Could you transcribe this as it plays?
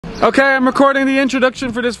Okay, I'm recording the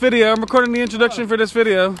introduction for this video. I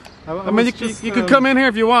mean, you could come in here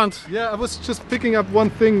if you want. Yeah, I was just picking up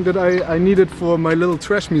one thing that I needed for my little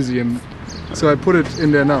trash museum. So I put it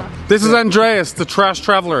in there now. This is Andreas, the trash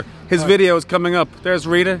traveler. His video is coming up. There's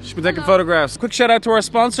Rita. She's been taking photographs. Quick shout out to our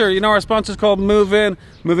sponsor. You know our sponsor is called Move In.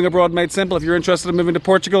 Moving Abroad Made Simple. If you're interested in moving to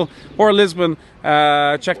Portugal or Lisbon,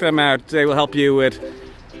 check them out. They will help you with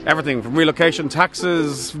everything from relocation,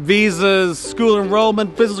 taxes, visas, school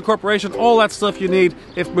enrollment, business corporation, all that stuff you need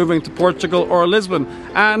if moving to Portugal or Lisbon.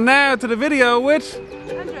 And now to the video with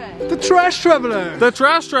Andreas. The trash traveler. The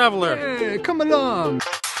trash traveler. Hey, come along.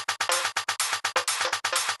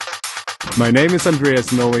 My name is Andreas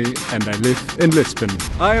and I live in Lisbon.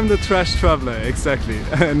 I am the trash traveler, exactly.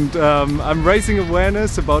 And I'm raising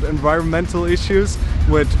awareness about environmental issues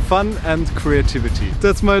with fun and creativity.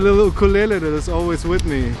 That's my little ukulele that is always with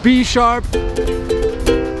me. Be sharp.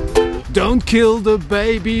 Don't kill the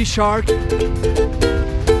baby shark.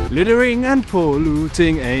 Littering and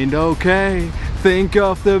polluting ain't okay. Think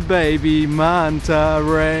of the baby manta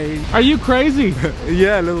ray. Are you crazy?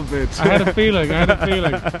 Yeah, a little bit. I had a feeling.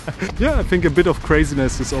 Yeah, I think a bit of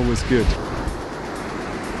craziness is always good.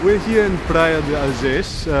 We're here in Praia de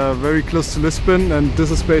Algés, very close to Lisbon, and this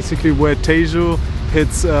is basically where Tejo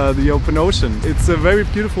hits the open ocean. It's a very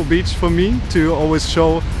beautiful beach for me to always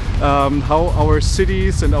show how our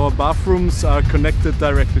cities and our bathrooms are connected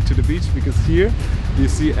directly to the beach, because here you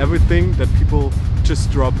see everything that people just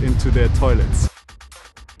drop into their toilets.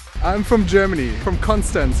 I'm from Germany, from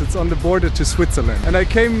Constance. It's on the border to Switzerland. And I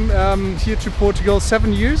came here to Portugal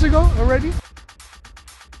 7 years ago already.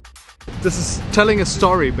 This is telling a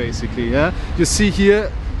story basically, yeah? You see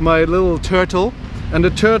here my little turtle, and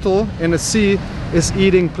the turtle in the sea is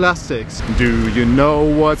eating plastics. Do you know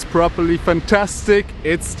what's properly fantastic?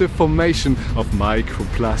 It's the formation of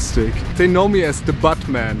microplastic. They know me as the butt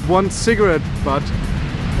man. One cigarette butt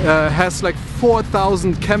has like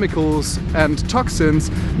 4,000 chemicals and toxins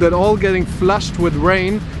that all getting flushed with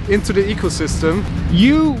rain into the ecosystem.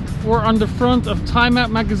 You were on the front of Time Out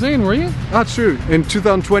magazine, were you? Ah, true. In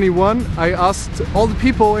 2021 I asked all the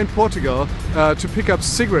people in Portugal to pick up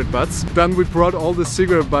cigarette butts. Then we brought all the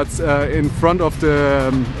cigarette butts in front of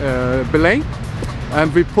the Belém.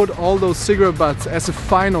 And we put all those cigarette butts as a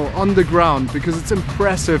final on the ground because it's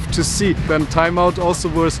impressive to see. Then Time Out also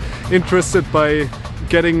was interested by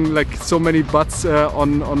getting like so many butts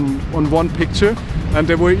on one picture, and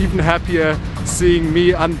they were even happier seeing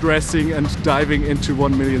me undressing and diving into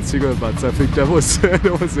 1 million cigarette butts. I think that was that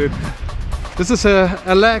was it. This is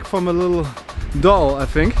a leg from a little doll, I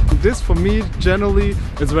think. This for me generally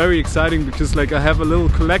is very exciting because like I have a little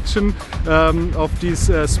collection of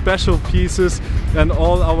these special pieces, and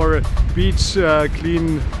all our beach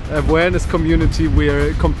clean awareness community, we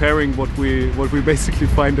are comparing what we basically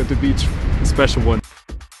find at the beach, a special one.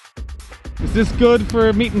 Is this good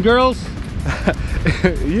for meeting girls?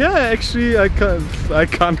 Yeah, actually I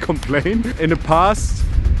can't complain. In the past,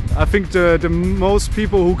 I think the most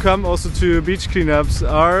people who come also to beach cleanups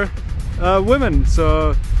are women.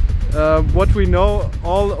 So what we know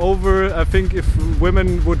all over, I think if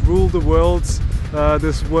women would rule the world,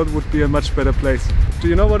 this world would be a much better place. Do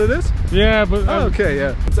you know what it is? Yeah, but oh, okay,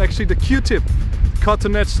 yeah. It's actually the Q-tip.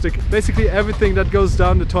 Cottonette, basically everything that goes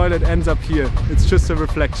down the toilet ends up here. It's just a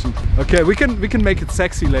reflection. Okay, we can make it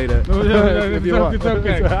sexy later. Oh, yeah, it's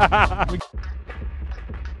okay.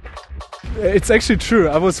 It's actually true.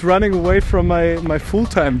 I was running away from my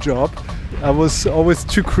full-time job. I was always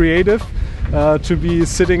too creative to be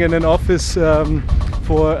sitting in an office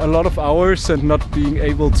for a lot of hours and not being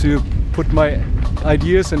able to put my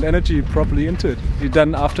ideas and energy properly into it.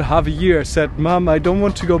 Then after half a year I said, Mom, I don't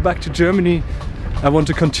want to go back to Germany. I want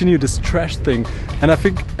to continue this trash thing. And I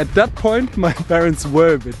think at that point my parents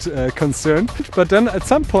were a bit concerned. But then at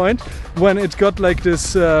some point when it got like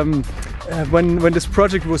this, when this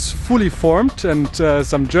project was fully formed, and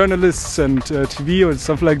some journalists and TV and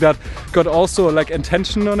stuff like that got also like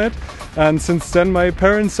attention on it, and since then my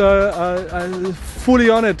parents are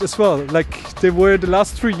fully on it as well. Like they were the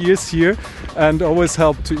last 3 years here and always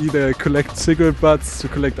helped to either collect cigarette butts, to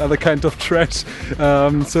collect other kind of trash.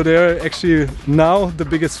 So they're actually now the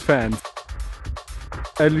biggest fans.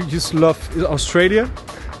 I used to love Australia.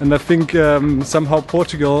 And I think somehow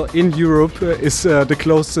Portugal in Europe is the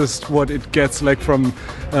closest what it gets, like from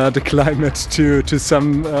the climate to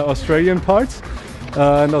some Australian parts.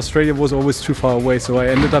 And Australia was always too far away, so I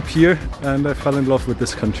ended up here and I fell in love with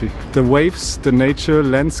this country. The waves, the nature,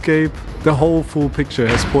 landscape, the whole full picture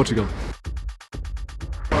has Portugal.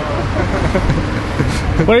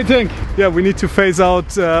 What do you think? Yeah, we need to phase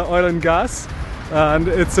out oil and gas. and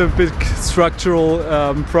it's a big structural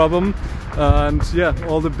problem. And yeah,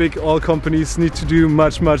 all the big oil companies need to do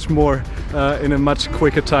much more in a much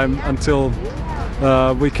quicker time until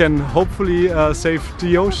we can hopefully save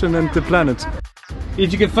the ocean and the planet.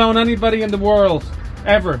 If you could phone anybody in the world,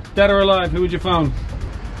 ever, dead or alive, who would you phone?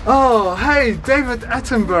 Oh, hey, David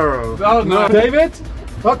Attenborough. Oh no, David?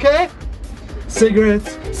 Okay.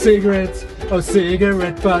 Cigarettes, cigarettes, oh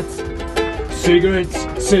cigarette butts. Cigarettes,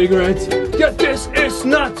 cigarettes. Yeah, this is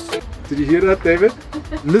nuts. Did you hear that, David?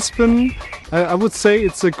 Lisbon, I would say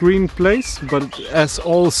it's a green place, but as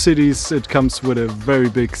all cities, it comes with a very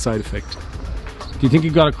big side effect. Do you think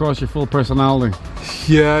you got across your full personality?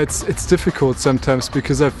 Yeah, it's difficult sometimes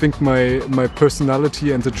because I think my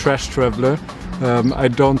personality and the trash traveler, I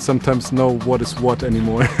don't sometimes know what is what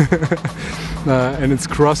anymore. And it's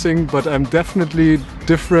crossing, but I'm definitely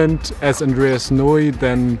different as Andreas Noy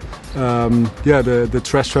than yeah, the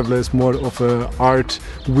trash traveler is more of a art,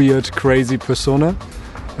 weird, crazy persona.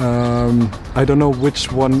 I don't know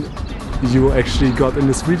which one you actually got in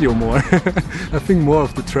this video more. I think more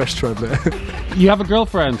of the trash traveler. You have a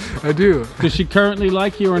girlfriend? I do. Does she currently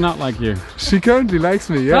like you or not like you? She currently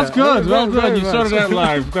likes me, yeah. That's good, well very done. You sorted out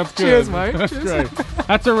live. That's good. Cheers, mate. That's Cheers. great.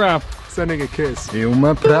 That's a wrap. Sending a kiss. E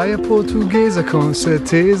uma praia portuguesa, com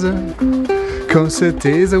certeza. Com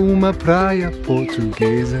certeza, uma praia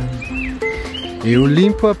portuguesa. Eu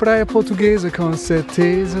limpo a praia portuguesa, com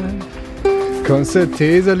certeza. Com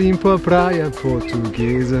certeza limpo a praia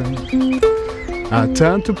portuguesa. Há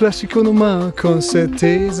tanto plástico no mar, com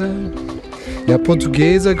certeza. E a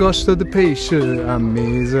portuguesa gosta de peixe à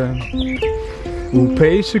mesa. O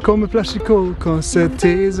peixe come plástico, com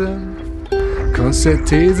certeza. Com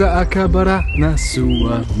certeza acabará na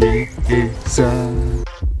sua mesa.